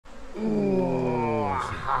哇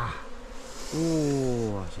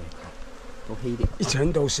塞，都黑点，一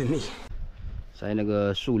层都是蜜。在那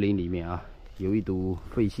个树林里面啊，有一堵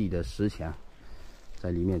废弃的石墙，在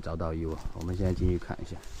里面找到一窝。我们现在进去看一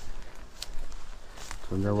下，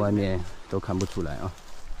从在外面都看不出来啊。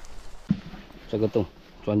这个洞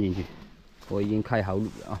钻进去，我已经开好路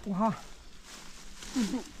了啊。哇，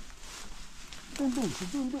洞，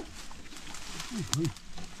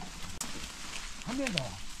还没走。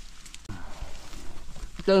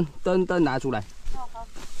灯拿出来。好。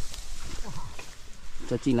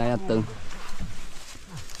这进来要灯。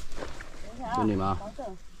兄弟们啊，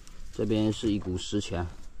这边是一股石墙，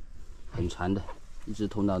很长的，一直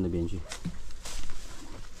通到那边去。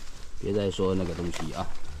别再说那个东西啊，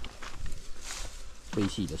废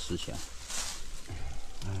弃的石墙。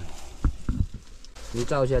你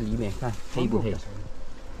照一下里面，看黑不黑？啊，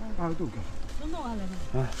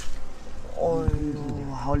哦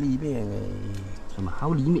呦，好里面哎！什么？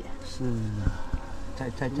好里面？是啊，在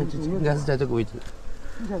这，应该是在这个位置。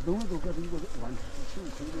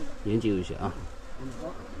研究一下啊。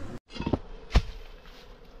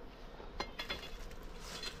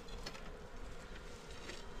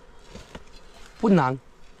不难，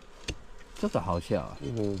这个好笑啊。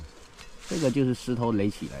这个就是石头垒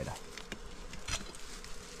起来的。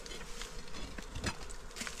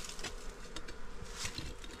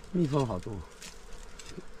蜜蜂好多。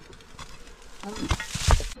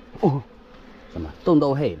哦，什么？洞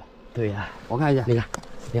都黑了。对呀，我看一下，你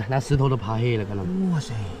看，那石头都爬黑了，看到没？哇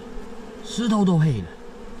塞，石头都黑了。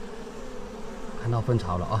看到蜂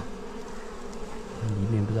巢了啊！里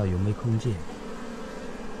面不知道有没有空间。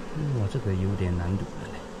哇，这个有点难度了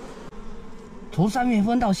嘞。从上面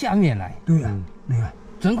分到下面来。对啊，你看，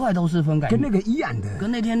整块都是分盖，跟那个一样的，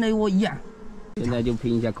跟那天那窝一样。现在就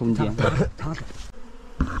拼一下空间。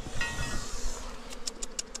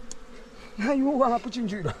哎呦哇，不进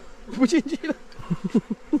去了。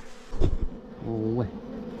哦喂，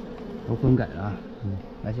都分改了啊。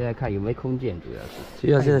那现在看有没有空间，主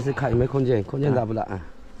要现在是看有没有空间，空间大不大啊？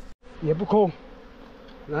也不空。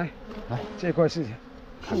来，这块是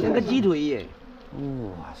像个鸡腿耶！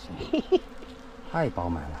哇塞，太饱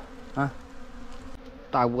满了啊！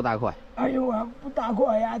大不大块？哎呦啊，不大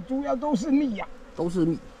块呀，主要都是蜜呀，都是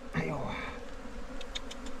蜜。哎呦啊！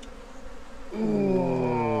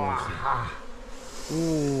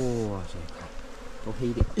哇塞，都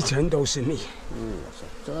黑点，一层都是蜜。哇塞，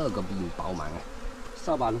这个比饱满啊！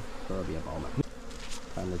扫把呢？特别饱满，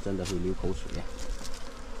看着真的会流口水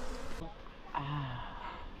啊！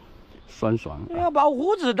酸爽。要把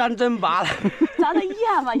胡子当针拔了。长得一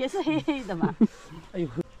样嘛，也是黑黑的嘛。哎呦，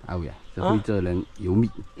阿伟啊，这会这人油蜜。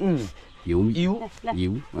油蜜。油。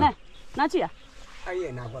来，拿去啊。哎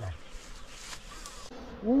呀，拿过来。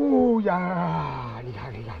哦呀，你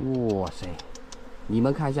看。哇塞，你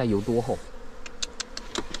们看一下有多厚。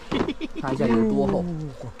看一下有多厚。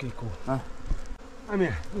啊。阿敏，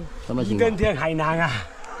什么情况？比登天还难啊！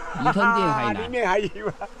比登天还难。里面还有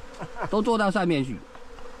啊。都坐到上面去。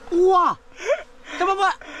哇！怎么不？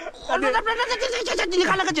你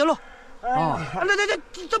看那个角落。哦。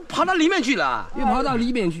这跑到里面去了。又跑到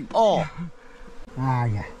里面去。哦。哎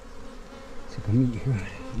呀，这个蜜，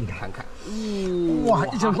你看看。哇，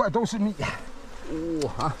一整块都是蜜。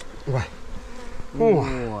哇！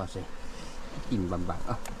哇塞，硬邦邦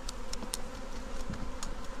啊！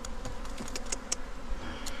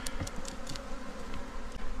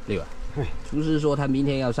对吧？厨师说他明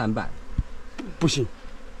天要上班。不行。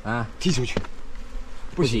啊，踢出去！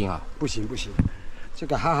不行啊，不行！这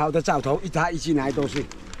个好好的灶头，一进来都是，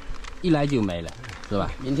一来就没了，是吧？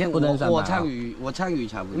明天不能上班。我参与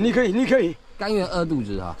差不多。你可以，甘愿饿肚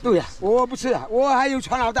子哈。对呀，我不吃啊，我还有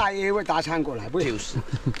川老大也会打餐过来，不就是？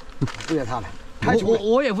不要他了，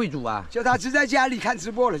我也会煮啊，叫他只在家里看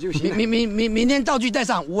直播了就行。明天道具带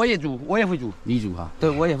上，我也煮，我也会煮。你煮哈？对，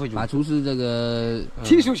我也会煮。把厨师这个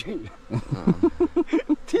踢出去，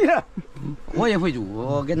踢了。我也会煮，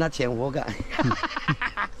我跟他抢活干。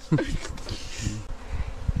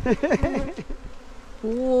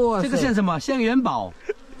哇，这个像什么？像元宝。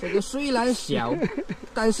这个虽然小，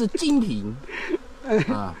但是精品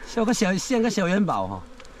啊，像个小元宝哈。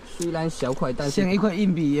虽然小块，但是像一块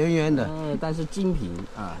硬币，圆圆的，但是精品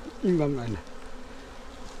啊，硬邦邦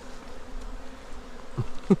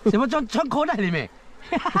的。什么装口袋里面？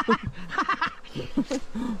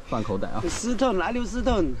放口袋啊！湿透，哪里湿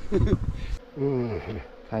透？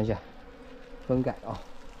看一下，分盖啊！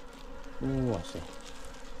哇塞，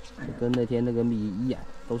跟那天那个蜜一样，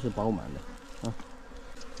都是饱满的啊！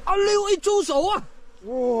啊，溜一猪手啊！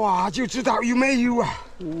哇，就知道有没有啊！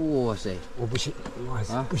哇塞，我不行，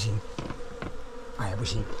不行！哎，不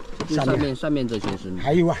行，上面这些是米，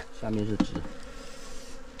还有啊，下面是纸。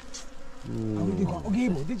你看，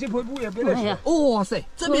你这块布也别来。哇塞，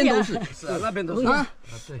这边都是，是啊，那边都是啊，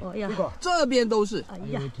对，哦呀，这边都是。哎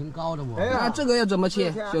呀，挺高的我。那这个要怎么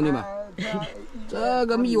切，兄弟们？这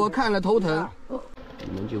个蜜我看了头疼。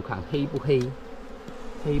你们就看黑不黑，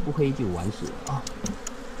黑不黑就完事了啊。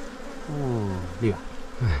哦，对吧？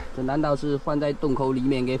这难道是放在洞口里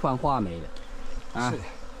面给放话梅的？啊？是。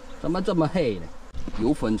怎么这么黑呢？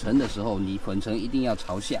有粉尘的时候，你粉尘一定要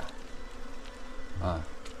朝下。啊。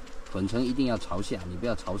粉尘一定要朝下，你不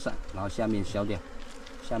要朝上，然后下面消掉，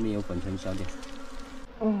下面有粉尘消掉。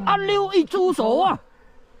阿溜一出手啊，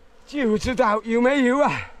就知道有没有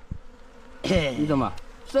啊？你怎么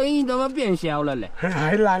声音怎么变小了嘞？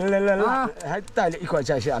还烂了啊！还带了一块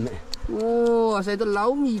在下面。哇塞，这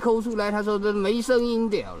老米抠出来，他说这没声音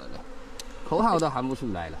掉了嘞，口号都喊不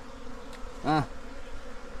出来了。啊，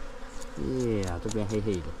呀，这边黑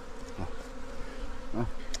黑的，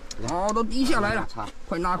哦，都滴下来了，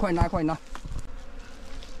快拿！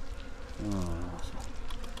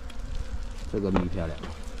这个米漂亮，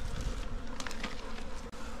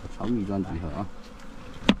炒米装几盒啊？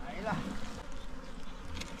来了。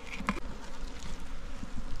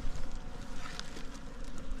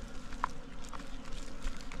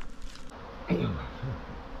哎呦，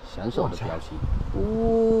享受的表情。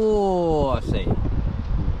哇塞，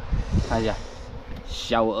看一下，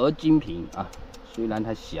小而精品啊！虽然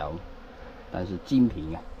它小，但是精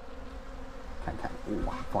品啊！看看，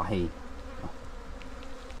哇，发黑，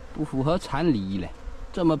不符合常理嘞。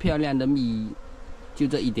这么漂亮的蜜，就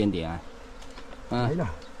这一点点啊！没了，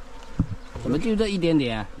怎么就这一点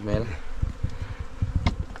点啊？没了，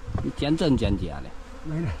你讲真讲假嘞？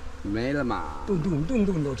没了嘛，顿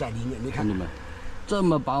都在里面，你看你们，这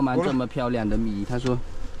么饱满、这么漂亮的蜜，他说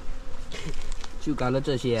就搞了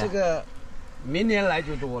这些、啊。这个明年来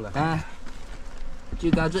就多了啊！就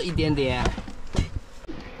搞这一点点，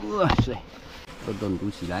哇塞！都堵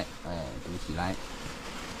起来，哎，堵起来，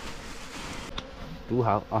堵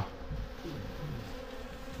好啊！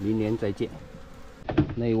明年再见。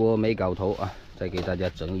那窝没搞头啊，再给大家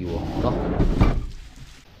整一窝。走，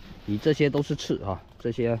你这些都是刺啊，这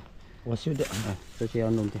些我修掉，这些要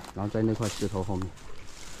弄掉，然后在那块石头后面，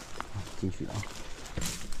进去啊，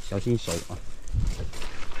小心手啊！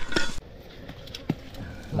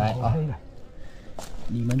来啊！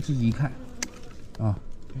你们自己看啊，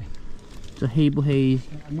这黑不黑？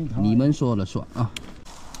你们说了算啊！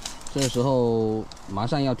这时候马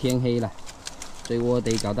上要天黑了，这窝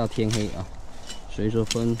得搞到天黑啊，所以说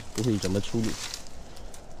风不会怎么出入，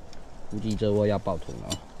估计这窝要爆桶了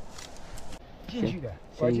啊！进去的，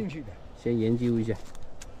拐进去的，先研究一下，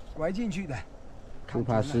拐进去的，不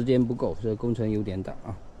怕时间不够，这工程有点大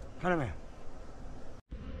啊！看到没有？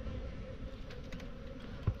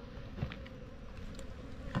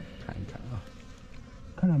看一看啊，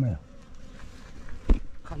看到没有？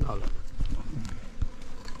看到了。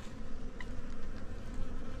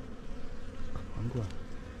还过来，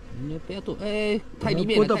你不要动，哎，太里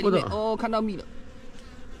面了，太里面哦，看到蜜了，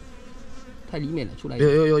太里面了，出来。有。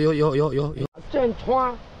这样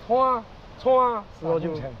穿，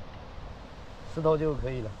石头就可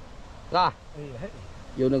以了，是吧？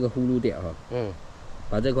用那个葫芦吊哈，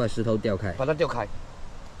把这块石头吊开，把它吊开，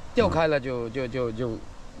吊开了就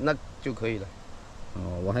那就可以了。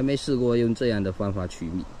哦，我还没试过用这样的方法取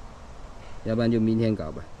蜜，要不然就明天搞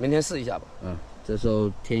吧。明天试一下吧。这时候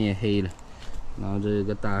天也黑了，然后这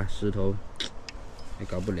个大石头还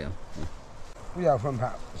搞不了。不要分跑，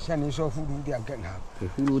像你说葫芦吊更好。给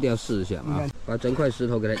葫芦吊试一下啊，把整块石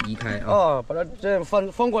头给它移开啊。哦，把它这样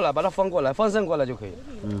翻过来，把它翻过来，翻身过来就可以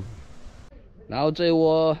了。然后这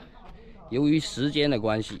窝由于时间的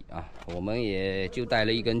关系啊，我们也就带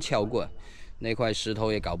了一根撬棍，那块石头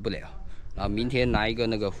也搞不了。然后明天拿一个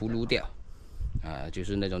那个葫芦吊，就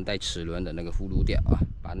是那种带齿轮的那个葫芦吊啊，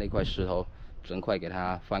把那块石头整块给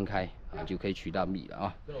它翻开啊，就可以取到蜜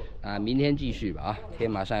了啊。明天继续吧啊，天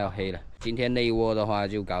马上要黑了。今天那一窝的话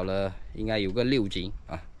就搞了，应该有个6斤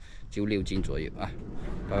啊，就6斤左右啊。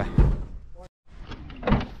拜拜。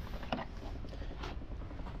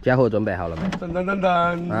家伙准备好了没？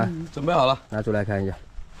噔啊，准备好了，拿出来看一下，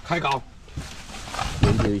开搞，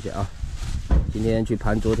研究一下啊。今天去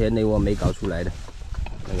盘昨天那窝没搞出来的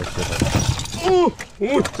那个石头，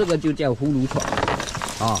这个就叫葫芦串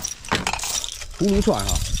啊，葫芦串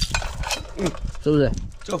啊，是不是？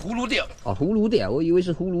这葫芦吊哦，葫芦吊，我以为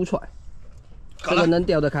是葫芦串，这个能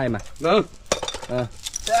吊得开吗？能，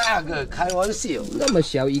这个开玩笑，那么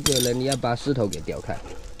小一个人，你要把石头给吊开，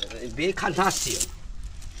别看它小，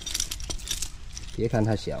别看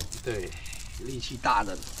它小，对，力气大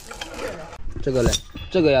的。这个呢？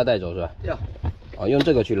这个要带走是吧？要。哦，用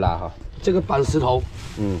这个去拉哈。这个绑石头，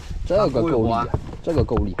这个够力啊，这个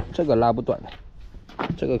够力，这个拉不断的，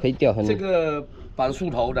这个可以钓很。这个绑树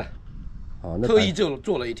头的，哦，那特意就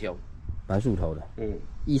做了一条。绑树头的，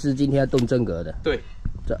意思今天要动真格的。对。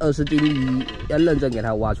这20斤鱼要认真给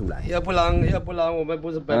它挖出来，要不然我们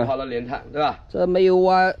不是白跑了连趟，对吧？这没有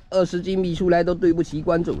挖20斤米出来都对不起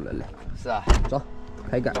观众了嘞。是啊，走，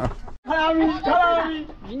开干啊！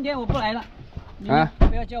明天我不来了，啊，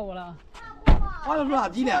不要叫我了。挖了多少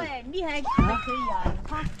斤了？你还可以啊，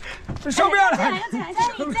他这受不了了！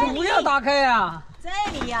不要打开啊！这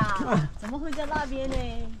里呀，怎么会在那边呢？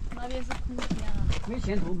那边是空间啊，没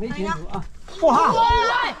前途，没前途啊！哇，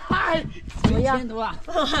没前途啊！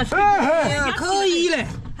可以嘞，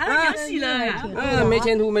还会游戏了。没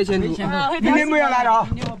前途，没前途。明天不要来了啊！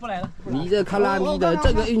明天我不来了。你这卡拉米的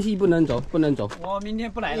这个运气不能走，不能走。我明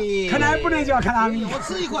天不来了。看来不能叫看拉米。我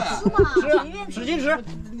吃一块啊！使劲吃，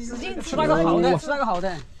吃那个好的，吃那个好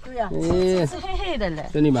的。对呀，是黑黑的嘞。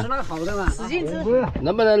兄弟们吃，那个好的嘛。使劲吃。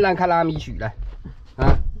能不能让卡拉米取来？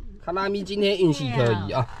啊，卡拉米今天运气可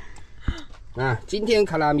以啊！啊，今天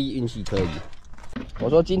卡拉米运气可以。我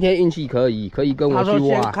说今天运气可以，可以跟我去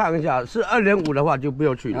挖。看一下，是2.5的话就不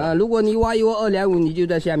要去了。啊，如果你挖一窝2.5，你就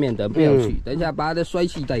在下面等，不要去。等一下把它的衰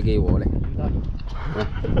气带给我嘞。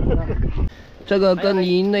这个跟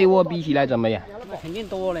你那窝比起来怎么样？那肯定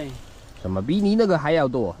多嘞。怎么比你那个还要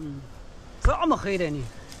多？这么黑的你？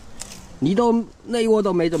你都那一窝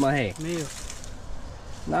都没这么黑。没有。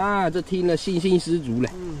那这听了信心十足嘞。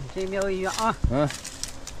先瞄一下啊。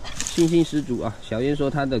信心十足啊！小燕说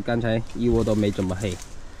她的刚才一窝都没这么黑。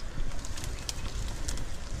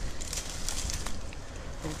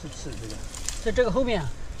都是刺这个。在这个后面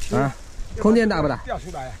啊，空间大不大？掉出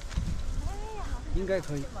来。应该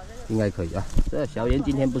可以。应该可以啊。这小燕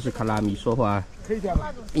今天不是卡拉米，说话可以掉吗？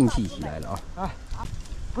硬气起来了啊！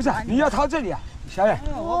不是，你要掏这里啊，小燕。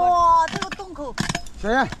哇，这个洞口。小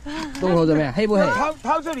燕，洞口怎么样？黑不黑？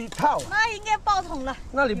掏这里掏。那应该爆桶了。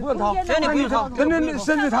那里不用掏，这里不用掏，真的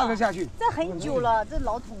甚至掏得下去。这很久了，这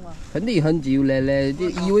老桶了。肯定很久了嘞，就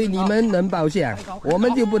以为你们能爆象，我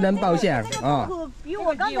们就不能爆象啊！比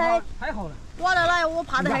我刚才还好了。挖的那窝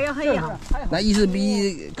爬的还要黑呀。那意思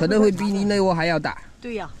可能会比你那窝还要大。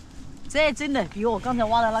对呀，这真的比我刚才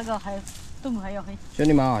挖的那个洞还要黑。兄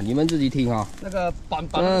弟们啊，你们自己听啊，那个绑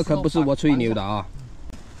这可不是我吹牛的啊！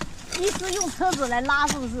意思用车子来拉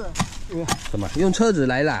是不是？什么？用车子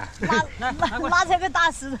来拉？拉这个大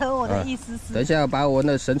石头，我的意思是。等一下把我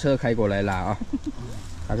那神车开过来拉啊！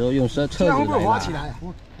他说用车子来拉。滑起来。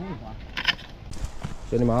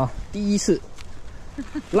兄弟们啊，第一次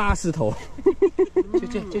拉石头。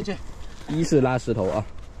这。第一次拉石头啊，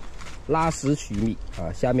拉石取米啊，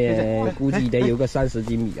下面估计得有个30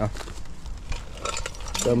斤米啊。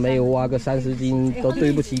这没有挖个30斤都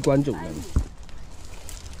对不起观众了。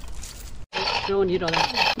师傅，你找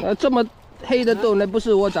的？这么黑的洞，那不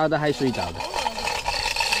是我找的，还谁找的？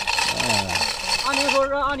阿牛说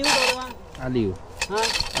是阿牛找的吗？阿六，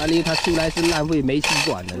阿六他出来是浪费煤气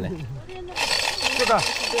管的嘞。这个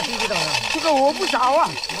这个我不找啊。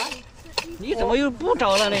你怎么又不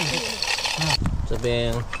找了呢？这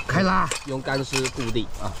边开拉，用钢丝固定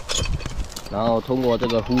啊，然后通过这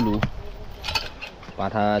个葫芦，把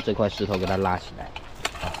它这块石头给它拉起来。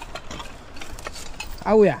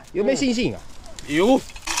阿伟啊，有没有信心啊？有。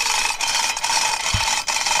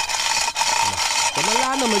怎么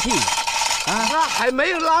拉那么近？啊？那还没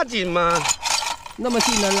有拉紧吗？那么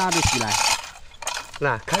近能拉得起来？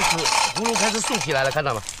那葫芦开始竖起来了，看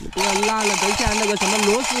到吗？你不要拉了，等一下那个什么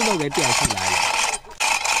螺丝都给掉出来了。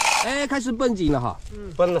哎，开始绷紧了哈。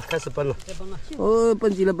绷了，开始绷了。哦，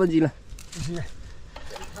绷紧了，绷紧了。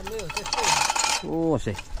它没有在动。哇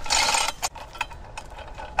塞！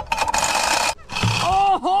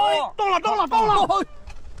哦，动了！哦，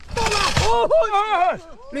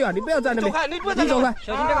六啊，你不要在那边，你不要在那边，你走开，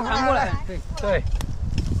小心这个弹过来。对。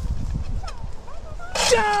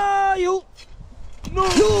加油，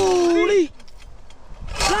努力，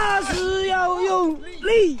拉屎要用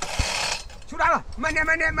力。出来了，慢点。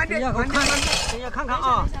等一下看看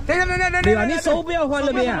啊。等。六啊，你手不要换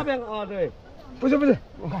那边啊。啊，对。不是，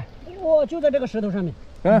我看。哇，就在这个石头上面。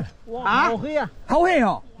哇，好黑呀！好黑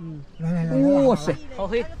哦。来，哇塞，好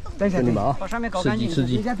黑。等一下，兄弟们啊，把上面搞干净。刺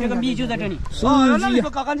激。这个蜜就在这里。哦，那里不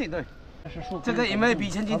搞干净，对。这个有没有比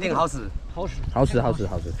千斤顶好使？好使啊！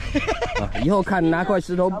以后看哪块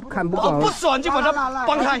石头看不惯，不爽就把它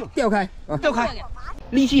搬开，掉开啊，掉开。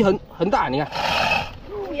力气很大，你看，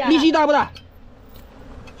力气大不大？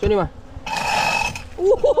兄弟们，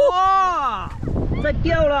哇，再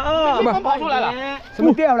掉了啊！什么跑出来了？什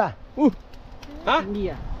么掉了？蜜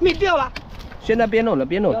啊，蜜掉了。现在别弄了，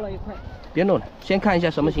别弄了，掉了一块。别弄了，先看一下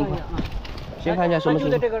什么情况。先看一下什么情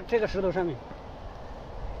况。就在这个石头上面。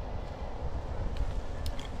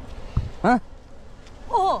啊，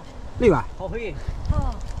哦，厉害，好黑。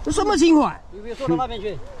哦，这什么情况？有没有坐到那边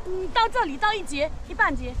去？到这里，到一节，一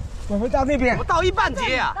半节，我们到那边，我到一半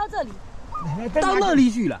截呀，到这里，到那里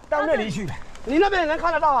去了，到那里去了。你那边能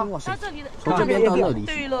看得到啊？到这里的，从这边到那里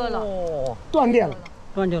去，对了，哦，断掉了，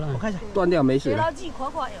断掉了。我看一下，断掉没事了。对了，记快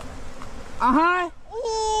快哟。啊嗨，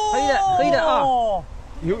黑的啊，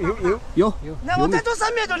有，那我在这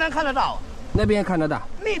上面就能看得到，那边看得到。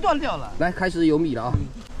蜜断掉了。来，开始有米了啊，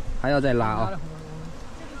还要再拉啊。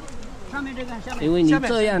上面这个，下面。因为你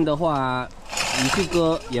这样的话，你去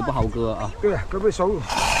割也不好割啊。对，割不收入。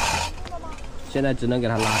现在只能给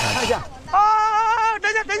它拉开。看一下，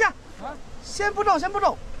等一下，先不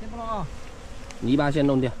动啊！泥巴先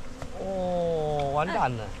弄掉。哦，完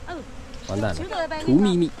蛋了，完蛋了，图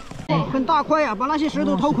秘密。很大块呀，把那些石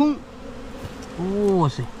头掏空。哇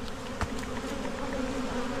塞，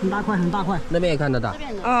很大块，很大块。那边也看得到。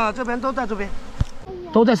啊，这边都在这边，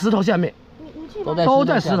都在石头下面，都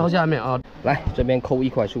在石头下面啊。来，这边抠一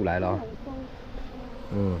块出来了啊。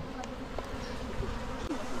嗯。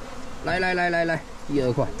来，第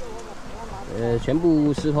二块。全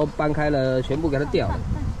部石头搬开了，全部给它掉了。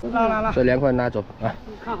拉，这2块拿走啊，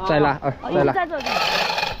再拉啊，再拉，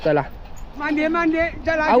再拉。慢点，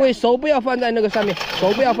再来。阿伟，手不要放在那个上面，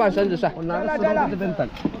手不要放绳子上。我拿个石头在这边等。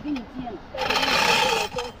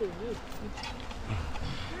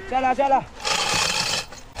再来。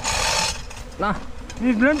拉，你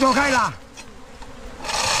人走开了。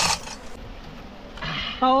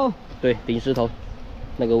好。对，顶石头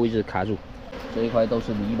那个位置卡住，这一块都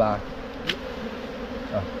是泥巴。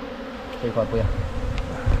啊，这一块不要。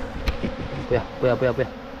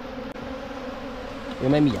有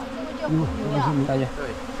没有米啊？有，看一下。对。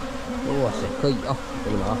哇塞，可以啊，可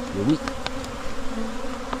以了啊，有米。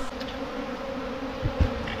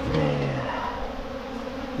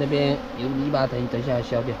那边有泥巴，等一下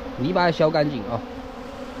削掉，泥巴要削干净啊。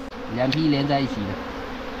2批连在一起的，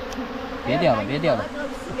别掉了。是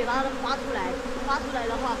给它挖出来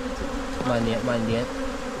的话不止。慢点，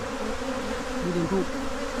有点重。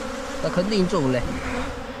那肯定重嘞。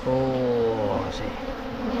哇塞，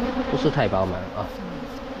不是太饱满啊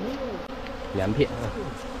，2片啊，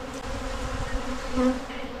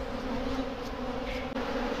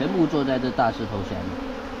全部坐在这大石头下面。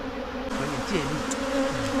有点借力，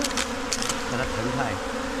把它腾开，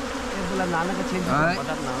要不然拿那个铅笔把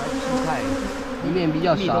它拿来劈开。里面比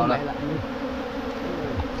较少了，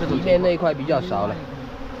里面那一块比较少了，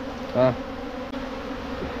啊，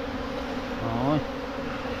哦，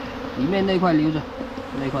里面那块留着，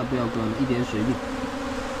那块不要割了，一点水分，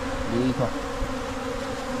留一块。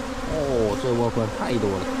哦，这窝宽太多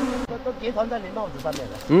了，都结团在你帽子上面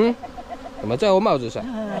了。嗯，怎么在我帽子上？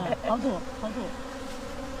好做。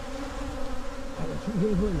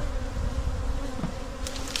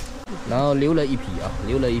然后留了一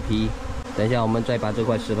批，等一下我们再把这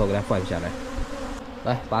块石头给它放下来。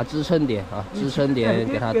来，把支撑点啊，支撑点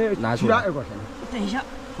给它拿出来。等一下，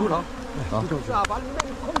秃头。好，是啊，把里面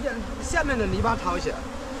空间下面的泥巴掏一下，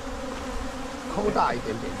抠大一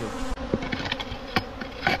点点就。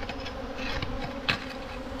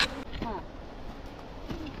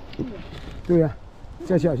对呀，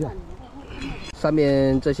下。上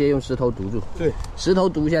面这些用石头堵住。对，石头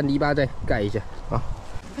堵一下，泥巴再盖一下啊。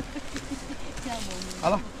好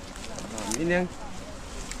了，明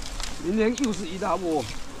年又是一大窝。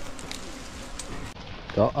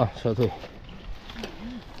走啊，撤退。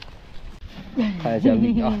看一下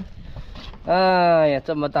米啊。哎呀，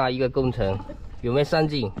这么大一个工程，有没有3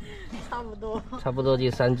斤？差不多就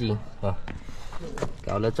3斤啊。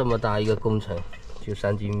搞了这么大一个工程，就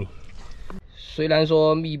3斤米。虽然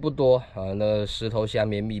说蜜不多啊，那石头下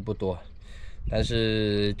面蜜不多，但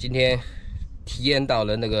是今天体验到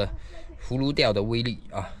了那个葫芦钓的威力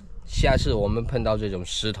啊！下次我们碰到这种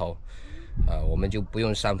石头，我们就不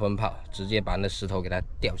用上风炮，直接把那石头给它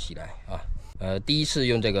吊起来啊。第一次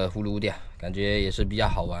用这个葫芦钓，感觉也是比较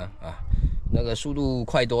好玩啊。那个速度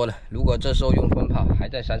快多了，如果这时候用风炮还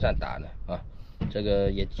在山上打呢啊，这个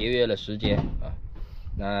也节约了时间啊。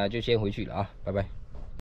那就先回去了啊，拜拜。